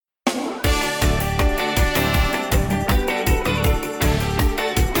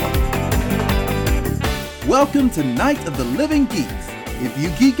Welcome to Night of the Living Geeks. If you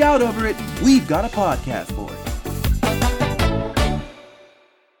geek out over it, we've got a podcast for it.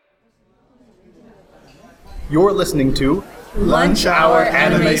 You're listening to Lunch Hour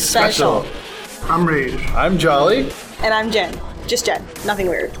Anime Special. I'm Rage. I'm Jolly. And I'm Jen. Just Jen. Nothing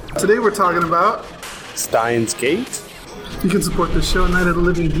weird. Today we're talking about Steins Gate. You can support the show Night of the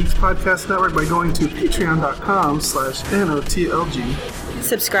Living Geeks Podcast Network by going to patreon.com/NOTLG.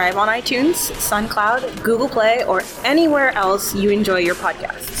 Subscribe on iTunes, SoundCloud, Google Play, or anywhere else you enjoy your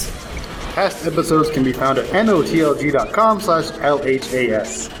podcasts. Past episodes can be found at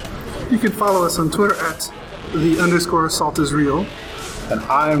notlg.com/LHAS. You can follow us on Twitter at _saltisreal. And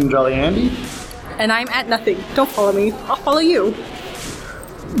I'm Jolly Andy. And I'm at nothing. Don't follow me. I'll follow you.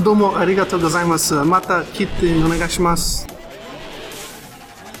 Domo arigatou gozaimasu. Mata kite onegaishimasu.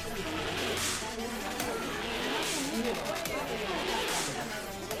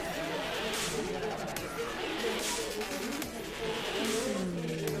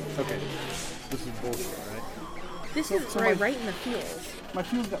 Okay, this is bullshit, right? This is right in the feels. My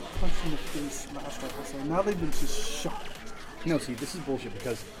feels got punched in the face last episode. Now they've been just shocked. No, see, this is bullshit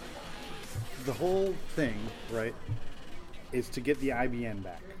because the whole thing, right, is to get the IBN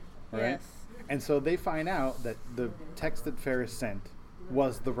back, right? Yes. And so they find out that the text that Ferris sent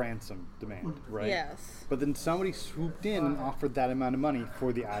was the ransom demand, right? Yes. But then somebody swooped in and offered that amount of money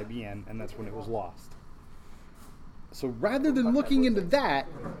for the IBN, and that's when it was lost. So rather than looking into that,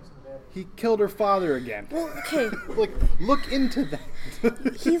 he killed her father again. Well, okay. Like, look into that.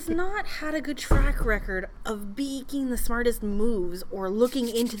 He's not had a good track record of making the smartest moves or looking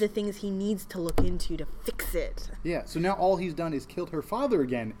into the things he needs to look into to fix it. Yeah, so now all he's done is killed her father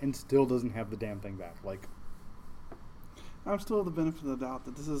again and still doesn't have the damn thing back. Like, I'm still the benefit of the doubt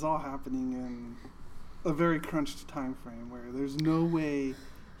that this is all happening in a very crunched time frame where there's no way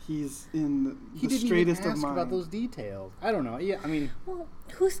he's in he the didn't straightest even of ask mind. about those details. I don't know. Yeah, I mean, Well,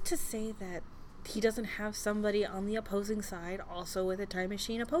 who's to say that he doesn't have somebody on the opposing side also with a time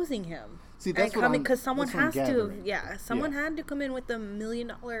machine opposing him? see, that's what I'm because someone that's what I'm has to, gathering. someone had to come in with $1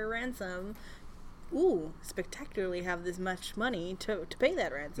 million ransom. Ooh, spectacularly have this much money to pay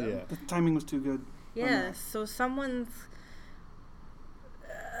that ransom. Yeah. The timing was too good. Yeah, so someone's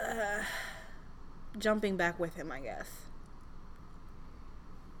jumping back with him, I guess.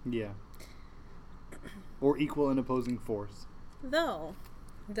 Yeah. Or equal and opposing force. Though,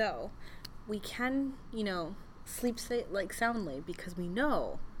 we can, sleep soundly because we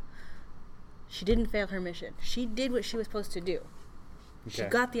know she didn't fail her mission. She did what she was supposed to do. She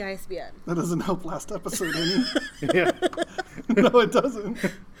Okay. got the ISBN. That doesn't help last episode any. Yeah. No, it doesn't.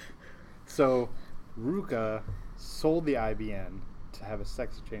 So, Ruka sold the IBN to have a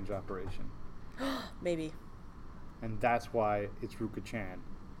sex exchange operation. Maybe. And that's why it's Ruka-chan.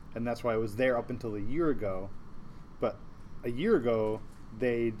 And that's why it was there up until a year ago. But a year ago,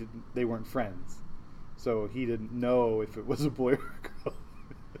 they weren't friends. So he didn't know if it was a boy or a girl.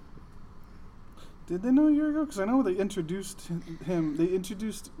 Did they know a year ago? Because I know they introduced him. They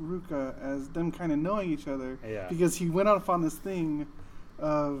introduced Ruka as them kind of knowing each other. Yeah. Because he went off on this thing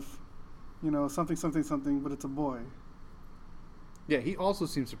of, something, something, something, but it's a boy. Yeah, he also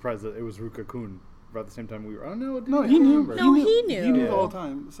seemed surprised that it was Ruka-kun about the same time we were. Oh, no, No, he knew. remember. No, he knew. He knew Yeah. the whole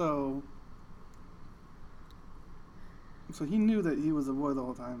time. So he knew that he was a boy the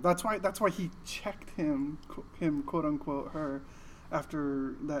whole time. That's why he checked him quote unquote her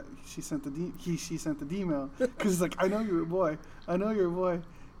after that she sent the email because he's like, I know you're a boy,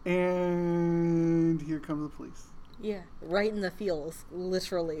 and here comes the police. Yeah, right in the feels,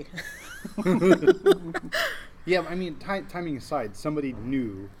 literally. Yeah, I mean, timing aside, somebody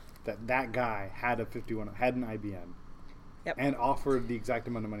knew that guy had an IBN. Yep. And offered the exact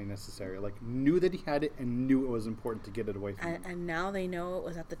amount of money necessary. Like, knew that he had it and knew it was important to get it away from him. And now they know it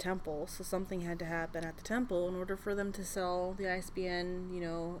was at the temple, so something had to happen at the temple in order for them to sell the ISBN,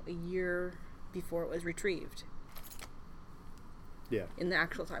 a year before it was retrieved. Yeah. In the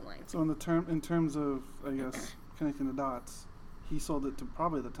actual timeline. So in terms of, I guess, connecting the dots, he sold it to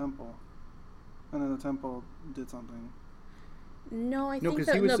probably the temple, and then the temple did something. No, I No, think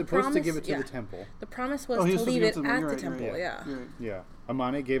because he was the supposed promise, to give it to the temple. The promise was he to was leave supposed it to give at it the to him. temple, yeah. You're right. Yeah.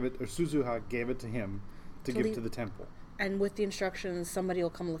 Amane gave it, or Suzuha gave it to him to give leave- to the temple. And with the instructions, somebody will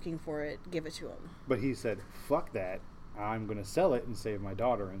come looking for it, give it to him. But he said, fuck that. I'm going to sell it and save my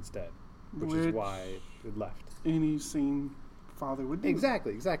daughter instead. Which is why it left. Any sane father would do.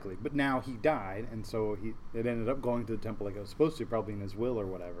 Exactly. But now he died, and so it ended up going to the temple like it was supposed to, probably in his will or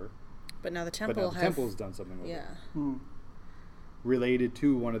whatever. But now the But now temple the has... temple's done something with it. Yeah. Related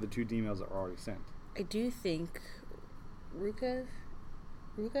to one of the 2 emails that were already sent. I do think Ruka?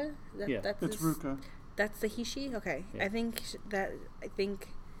 Yeah, That's It's Ruka. That's the he-she? Okay. Yeah. I think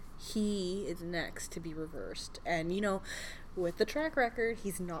he is next to be reversed. And, with the track record,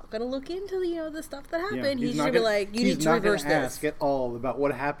 he's not going to look into, the stuff that happened. He's just going to be like, you need to reverse this. He's not going to ask at all about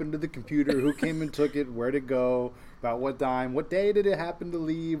what happened to the computer, who came and took it, where to go, about what time, what day did it happen to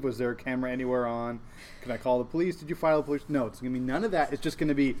leave, was there a camera anywhere on, can I call the police, did you file the police? No, it's going to be none of that. It's just going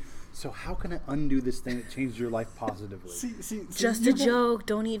to be, so how can I undo this thing that changed your life positively? See, just a joke.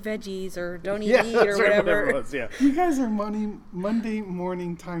 Don't eat veggies or don't eat meat or whatever. It was, yeah. You guys are Monday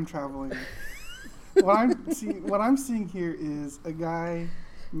morning time traveling. What I'm seeing here is a guy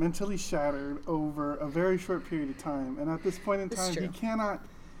mentally shattered over a very short period of time, and at this point in time,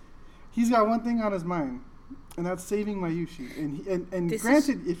 he's got one thing on his mind, and that's saving Mayushi. And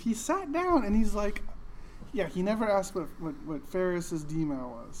granted, if he sat down and he's like, yeah, he never asked what Ferris's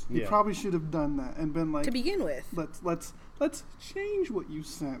D-mail was. He probably should have done that and been like, to begin with, let's change what you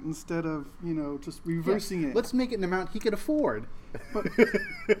sent instead of just reversing it. Let's make it an amount he could afford. But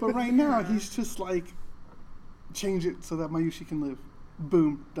right now he's just like, change it so that Mayushi can live.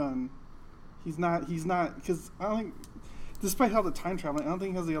 Boom, done. He's not because I don't think, despite how the time traveling, I don't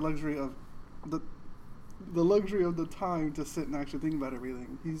think he has the luxury of the time to sit and actually think about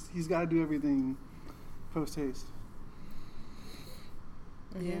everything. He's got to do everything post haste.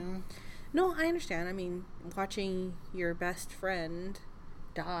 Yeah. No, I understand. I mean, watching your best friend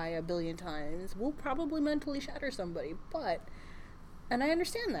die a billion times will probably mentally shatter somebody, and I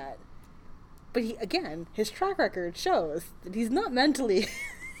understand that. But his track record shows that he's not mentally.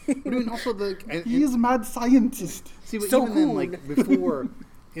 I mean, also he is a mad scientist. See, but so even cool. Then, like before,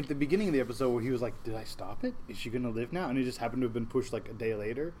 at the beginning of the episode, where he was like, "Did I stop it? Is she gonna live now?" And it just happened to have been pushed like a day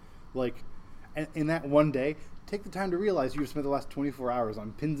later, like. And in that one day, take the time to realize you've spent the last 24 hours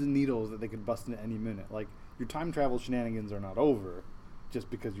on pins and needles that they could bust in at any minute. Like, your time travel shenanigans are not over just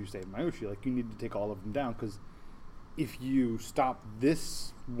because you saved Mayushi. Like, you need to take all of them down, because if you stop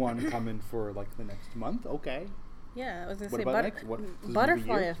this one coming for, like, the next month, okay. Yeah, I was going to say,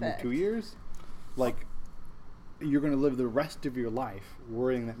 butterfly effect. 2 years? Like, you're going to live the rest of your life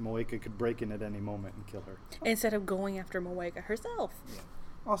worrying that Moeka could break in at any moment and kill her. Instead of going after Moeka herself. Yeah.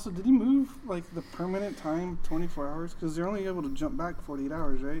 Also, did he move, like, the permanent time 24 hours? Because they're only able to jump back 48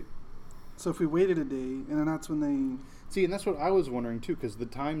 hours, right? So if we waited a day, and then that's when they... See, and that's what I was wondering, too, because the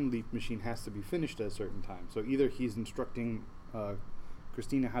time leap machine has to be finished at a certain time. So either he's instructing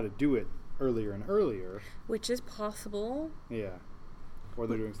Christina how to do it earlier and earlier. Which is possible. Yeah. Or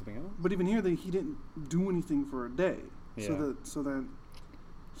they're doing something else. But even here, he didn't do anything for a day. Yeah. So that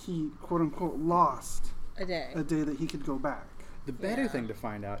he, quote-unquote, lost a day that he could go back. The better thing to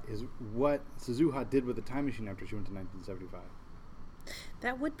find out is what Suzuha did with the time machine after she went to 1975.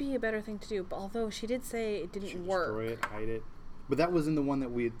 That would be a better thing to do, but although she did say it didn't work. Destroy it, hide it. But that was in the one that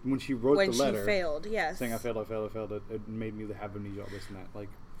when she wrote the letter. When she failed, yes. Saying I failed, it made me have amnesia, all this and that. Like,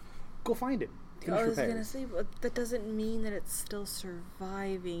 go find it. I was going to say, but that doesn't mean that it's still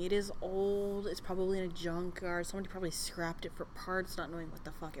surviving. It is old. It's probably in a junkyard. Somebody probably scrapped it for parts, not knowing what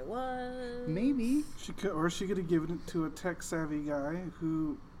the fuck it was. Maybe. She could have given it to a tech-savvy guy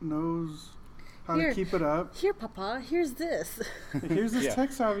who knows how to keep it up. Here, Papa, here's this. Here's this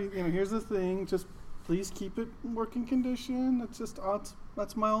tech-savvy, here's the thing. Just please keep it in working condition.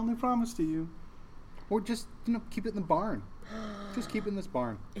 That's my only promise to you. Or just, keep it in the barn. Just keep it in this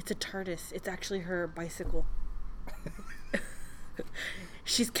barn. It's a TARDIS. It's actually her bicycle.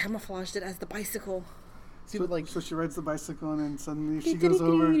 She's camouflaged it as the bicycle. See, so she rides the bicycle, and then suddenly if she goes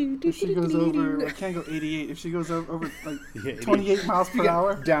over, I can't go 88. If she goes over like 28 miles per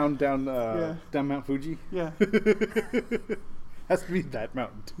hour, down Mount Fuji. Yeah, has to be that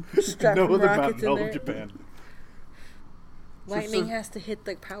mountain. No other mountain in all of Japan. Lightning has to hit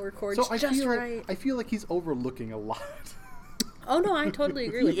the power cords right. I feel like he's overlooking a lot. Oh, no, I totally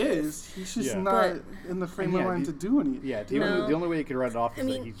agree with this. He's just not in the frame of mind to do anything. Yeah, the only way he can write it off is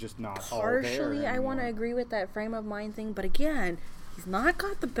that he's just not all there. Partially, I want to agree with that frame of mind thing, but again, he's not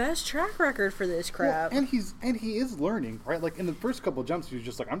got the best track record for this crap. Well, and he is learning, right? Like, in the first couple of jumps, he was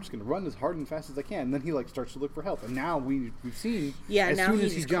just like, I'm just going to run as hard and fast as I can. And then he, starts to look for help. And now we've seen, as soon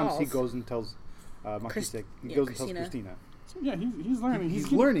as he jumps, he goes and tells Makise, Christina. Yeah, he's learning.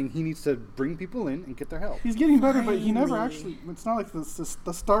 He's learning. He needs to bring people in and get their help. He's getting better, but he never actually. It's not like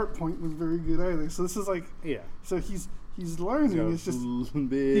the start point was very good either. So this is like. Yeah. So he's learning. It's just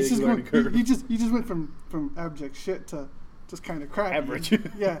big learning curve. He just went from abject shit to just kind of crappy. Average.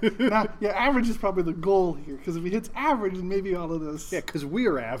 Average is probably the goal here, because if he hits average, then maybe all of this. Yeah, because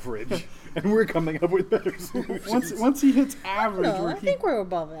we're average, and we're coming up with better solutions. Once he hits average, I think we're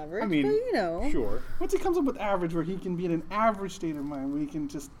above average. I mean, but, sure. Once he comes up with average, where he can be in an average state of mind, where he can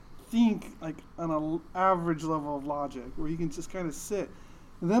just think like on an average level of logic, where he can just kind of sit,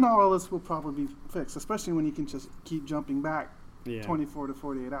 and then all this will probably be fixed. Especially when he can just keep jumping back 24 to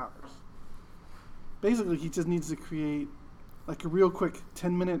 48 hours. Basically, he just needs to create like a real quick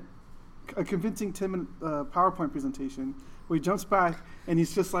 10-minute, a convincing 10-minute PowerPoint presentation where he jumps back and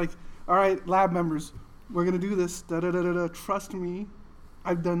he's just like, "All right, lab members, we're gonna do this. Da da da da da. Trust me,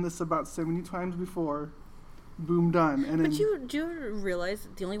 I've done this about 70 times before. Boom, done." And But then, do you realize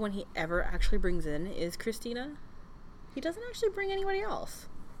the only one he ever actually brings in is Christina? He doesn't actually bring anybody else.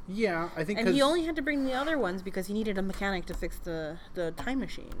 Yeah, I think. And he only had to bring the other ones because he needed a mechanic to fix the time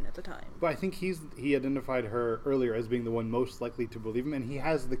machine at the time. But I think he identified her earlier as being the one most likely to believe him, and he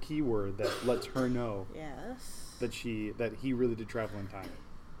has the keyword that lets her know Yes. that he really did travel in time.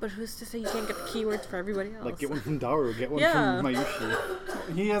 But who's to say you can't get the keywords for everybody else? Like, get one from Daru, get one Yeah. from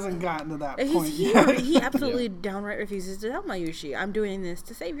Mayushi. he hasn't gotten to that And point he yet. he absolutely downright refuses to tell Mayushi, "I'm doing this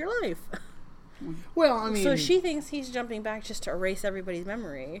to save your life." Well, I mean... So she thinks he's jumping back just to erase everybody's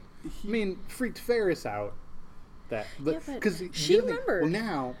memory. freaked Ferris out. That, Yeah, but cause she the other thing-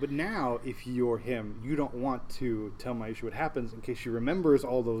 remembered. But now, if you're him, you don't want to tell Mayushi what happens in case she remembers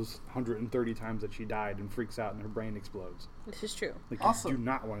all those 130 times that she died and freaks out and her brain explodes. This is true. Like, Also- you do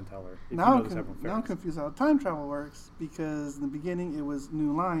not want to tell her. If Now you know this happened with now I'm Ferris. confused how time travel works, because in the beginning it was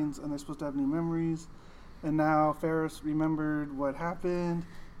new lines and they're supposed to have new memories, and now Ferris remembered what happened,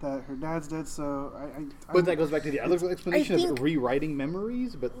 that her dad's dead. So But that goes back to the other explanation think- of rewriting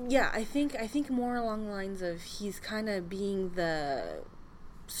memories. But Yeah, I think more along the lines of he's kind of being the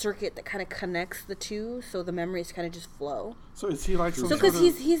circuit that kind of connects the two, so the memories kind of just flow. So is he like some So sort because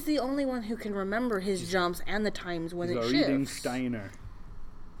of... he's the only one who can remember his jumps and the times when he's it a reading shifts. Steiner.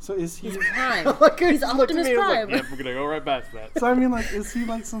 So is he... He's Prime. Like, He's he looked at Optimus me and was Prime. like, yep, we're gonna go right past that. So I mean, like, is he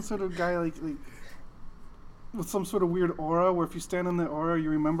like some sort of guy like with some sort of weird aura, where if you stand in the aura, you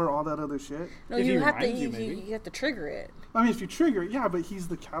remember all that other shit? No, If he you have to reminds you, maybe. you have to trigger it. I mean, if you trigger it, yeah, but he's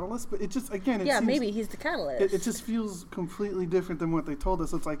the catalyst. But it just, again, it Yeah, seems, maybe he's the catalyst. it just feels completely different than what they told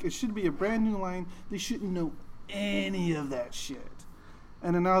us. It's like it should be a brand new line. They shouldn't know any of that shit.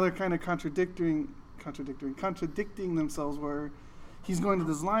 And then now they're kind of contradicting themselves, where he's going to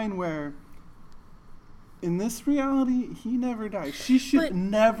this line where in this reality he never died. She should But-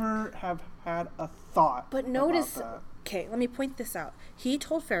 never have had a thought. But notice, about okay, let me point this out. He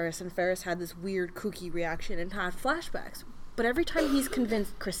told Ferris, and Ferris had this weird kooky reaction and had flashbacks. But every time he's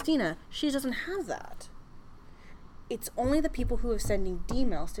convinced Christina, she doesn't have that. It's only the people who are sending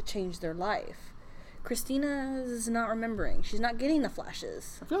D-mails to change their life. Christina is not remembering. She's not getting the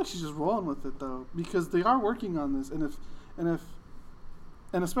flashes. I feel like she's just rolling with it though, because they are working on this, and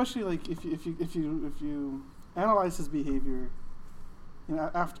especially like if you analyze his behavior, you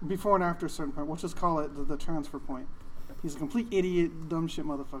know, before and after a certain point, we'll just call it the transfer point. He's a complete idiot, dumb shit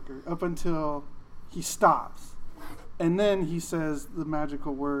motherfucker up until he stops, and then he says the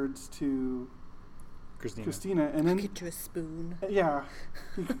magical words to Christina, and then Get you a spoon. yeah.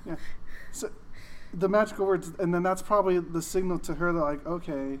 So the magical words, and then that's probably the signal to her that like,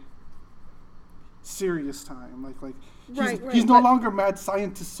 okay, serious time. Like he's no but- longer mad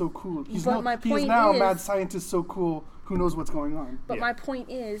scientist so cool. He's But my he's point now is- mad scientist so cool who knows what's going on. But Yeah. my point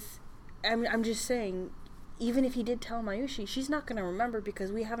is, I'm just saying, even if he did tell Mayushi, she's not going to remember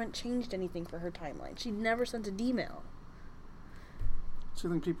because we haven't changed anything for her timeline. She never sent a D-mail. So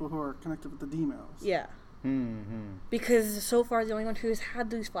I think people who are connected with the D-mails. Yeah. Mm-hmm. Because so far the only one who's had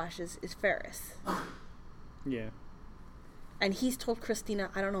these flashes is Ferris. Yeah. And he's told Christina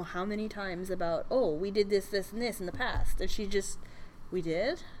I don't know how many times about, oh, we did this, this, and this in the past. And she just, we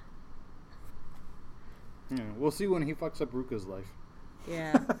did? Yeah. We'll see when he fucks up Ruka's life.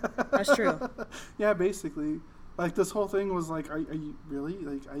 Yeah, that's true. Yeah, basically. Like this whole thing was like, are you really?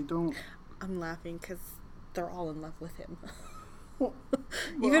 Like I don't. I'm laughing because they're all in love with him. Well,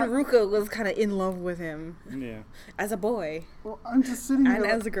 Even Ruka was kind of in love with him Yeah. as a boy well, I'm just sitting and here.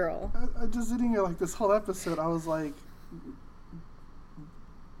 as a girl. I'm just sitting here like this whole episode. I was like,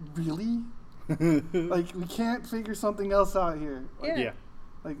 really? Like we can't figure something else out here. Like, Yeah.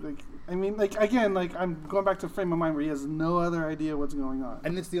 Like I mean, like again, like I'm going back to a frame of mind where he has no other idea what's going on.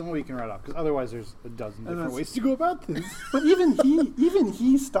 And it's the only way you can write off, because otherwise there's a dozen different that's- ways to go about this. But even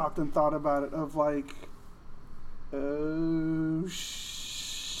he stopped and thought about it. Of like, oh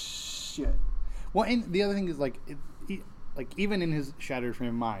shit. Well, and the other thing is, like, even in his shattered frame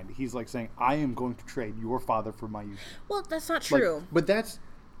of mind, he's like saying, "I am going to trade your father for Mayushi." Well, that's not Like, true. but that's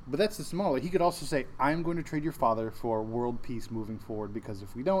the smaller. He could also say, "I'm going to trade your father for world peace moving forward, because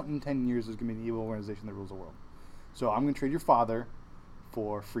if we don't, in 10 years, there's going to be an evil organization that rules the world. So I'm going to trade your father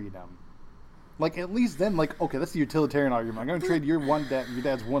for freedom." Like, at least then, like, okay, that's the utilitarian argument. I'm going to trade your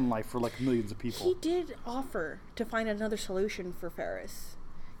dad's one life for, like, millions of people. He did offer to find another solution for Ferris.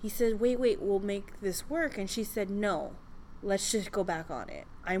 He said, wait, we'll make this work. And she said, no, let's just go back on it.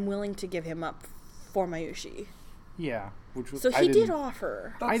 I'm willing to give him up for Mayushi. Yeah. Which was, So he did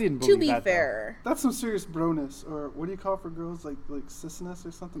offer. I didn't believe to be that, fair. That's some serious broness, or what do you call it for girls? Like cisness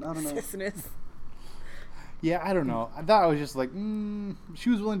or something? I don't know. Cisness. Yeah, I don't know. I thought I was just like, she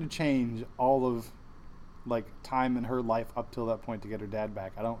was willing to change all of, like, time in her life up till that point to get her dad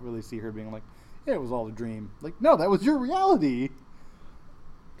back. I don't really see her being like, yeah, it was all a dream. Like, no, that was your reality.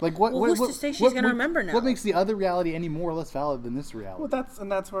 Like, what? Well, who's to say she's going to remember now? What makes the other reality any more or less valid than this reality? Well,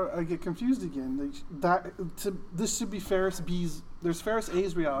 that's where I get confused again. This should be Ferris B's. There's Ferris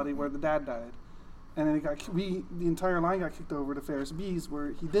A's reality where the dad died, and then the entire line got kicked over to Ferris B's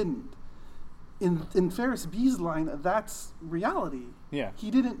where he didn't. In Ferris B's line, that's reality. Yeah.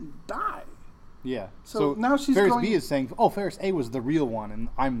 He didn't die. Yeah. So now she's Ferris going... B is saying, oh, Ferris A was the real one, and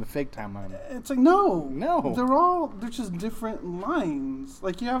I'm the fake timeline. It's like, no. No. They're just different lines.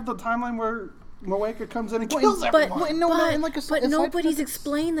 Like, you have the timeline where Moeka comes in and kills everyone. But nobody's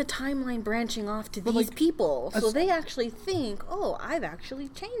explained the timeline branching off to these people. So they actually think, oh, I've actually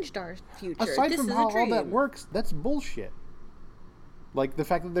changed our future. Aside from how all that works, that's bullshit. Like, the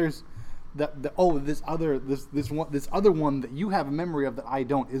fact that there's... this other one that you have a memory of that I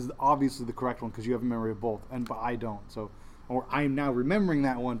don't is obviously the correct one because you have a memory of both, but I don't. So, or I'm now remembering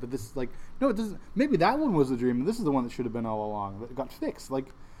that one, but this is like, no, it doesn't. Maybe that one was a dream, and this is the one that should have been all along that got fixed. Like,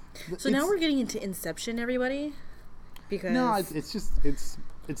 so now we're getting into Inception, everybody. Because no, it's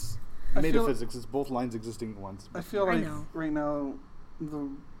metaphysics. It's both lines existing at once. I feel like right now the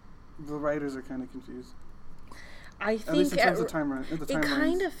writers are kind of confused. I think at least in terms of it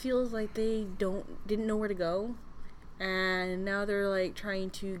kind of feels like they didn't know where to go, and now they're like trying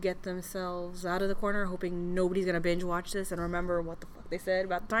to get themselves out of the corner, hoping nobody's gonna binge watch this and remember what the fuck they said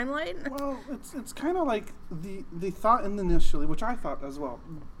about the timeline. Well, it's kind of like the thought initially, which I thought as well,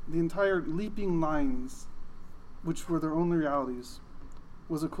 the entire leaping lines, which were their only realities,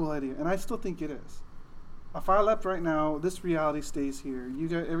 was a cool idea, and I still think it is. If I left right now, this reality stays here.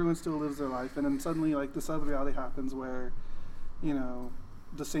 Everyone still lives their life, and then suddenly, like, this other reality happens where,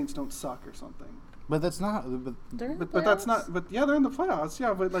 the Saints don't suck or something. But that's not. But that's not. But yeah, they're in the playoffs.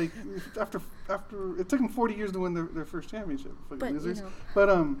 Yeah, but like after it took them 40 years to win their first championship. But losers.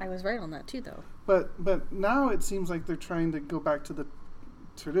 I was right on that too, though. But now it seems like they're trying to go back to the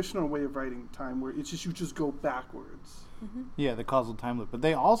traditional way of writing time, where it's just you just go backwards. Mm-hmm. Yeah, the causal time loop. But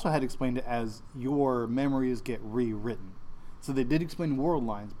they also had explained it as your memories get rewritten. So they did explain world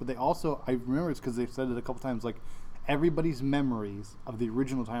lines, but they also, I remember it's because they've said it a couple times, like, everybody's memories of the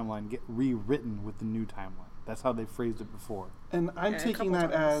original timeline get rewritten with the new timeline. That's how they phrased it before. And I'm taking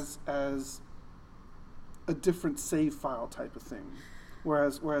that as a different save file type of thing.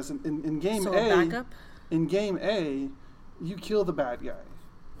 Whereas in game in game A, you kill the bad guy.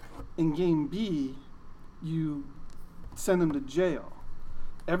 In game B, you send him to jail.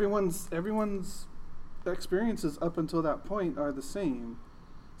 Everyone's experiences up until that point are the same.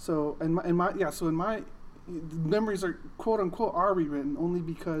 So in my memories are quote unquote are rewritten only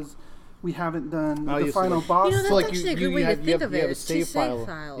because we haven't done the final boss. That's actually a good way to think of it. You have a save file.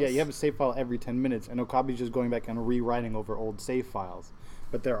 Files. Yeah, you have a save file every 10 minutes, and Okabe's just going back and rewriting over old save files.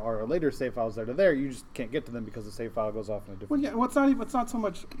 But there are later save files that are there. You just can't get to them because the save file goes off in a different. Well, yeah. It's not so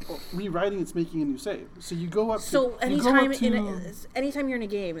much rewriting; it's making a new save. So you go up. So anytime you're in a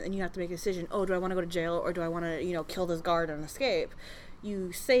game and you have to make a decision, do I want to go to jail or do I want to kill this guard and escape?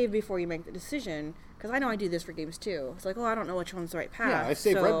 You save before you make the decision. Because I know I do this for games too. It's like, I don't know which one's the right path. Yeah, I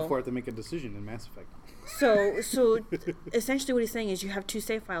save right before I have to make a decision in Mass Effect. So essentially what he's saying is you have two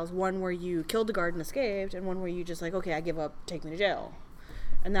save files: one where you killed the guard and escaped, and one where you just like, okay, I give up, take me to jail.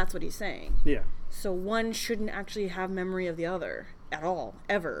 And that's what he's saying. Yeah. So one shouldn't actually have memory of the other at all,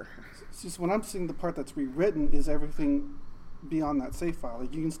 ever. It's just when I'm seeing the part that's rewritten is everything beyond that save file.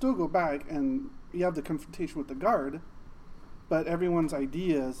 Like, you can still go back and you have the confrontation with the guard, but everyone's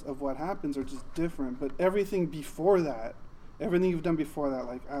ideas of what happens are just different. But everything before that, everything you've done before that,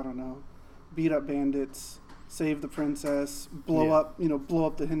 like, I don't know, beat up bandits, save the princess, blow up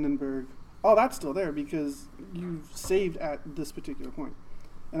the Hindenburg, all that's still there because you've saved at this particular point.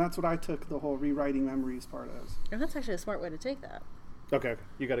 And that's what I took the whole rewriting memories part as. And that's actually a smart way to take that. Okay.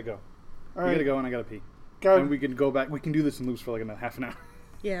 You got to go. All you right. got to go and I got to pee. And we can go back. We can do this in loops for like half an hour.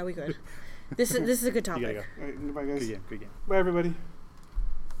 Yeah, we could. This is a good topic. You got to go. All right, goodbye, guys. Good game. Bye, everybody.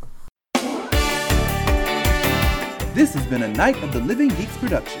 This has been a Night of the Living Geeks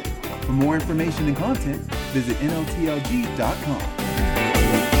production. For more information and content, visit NOTLG.com.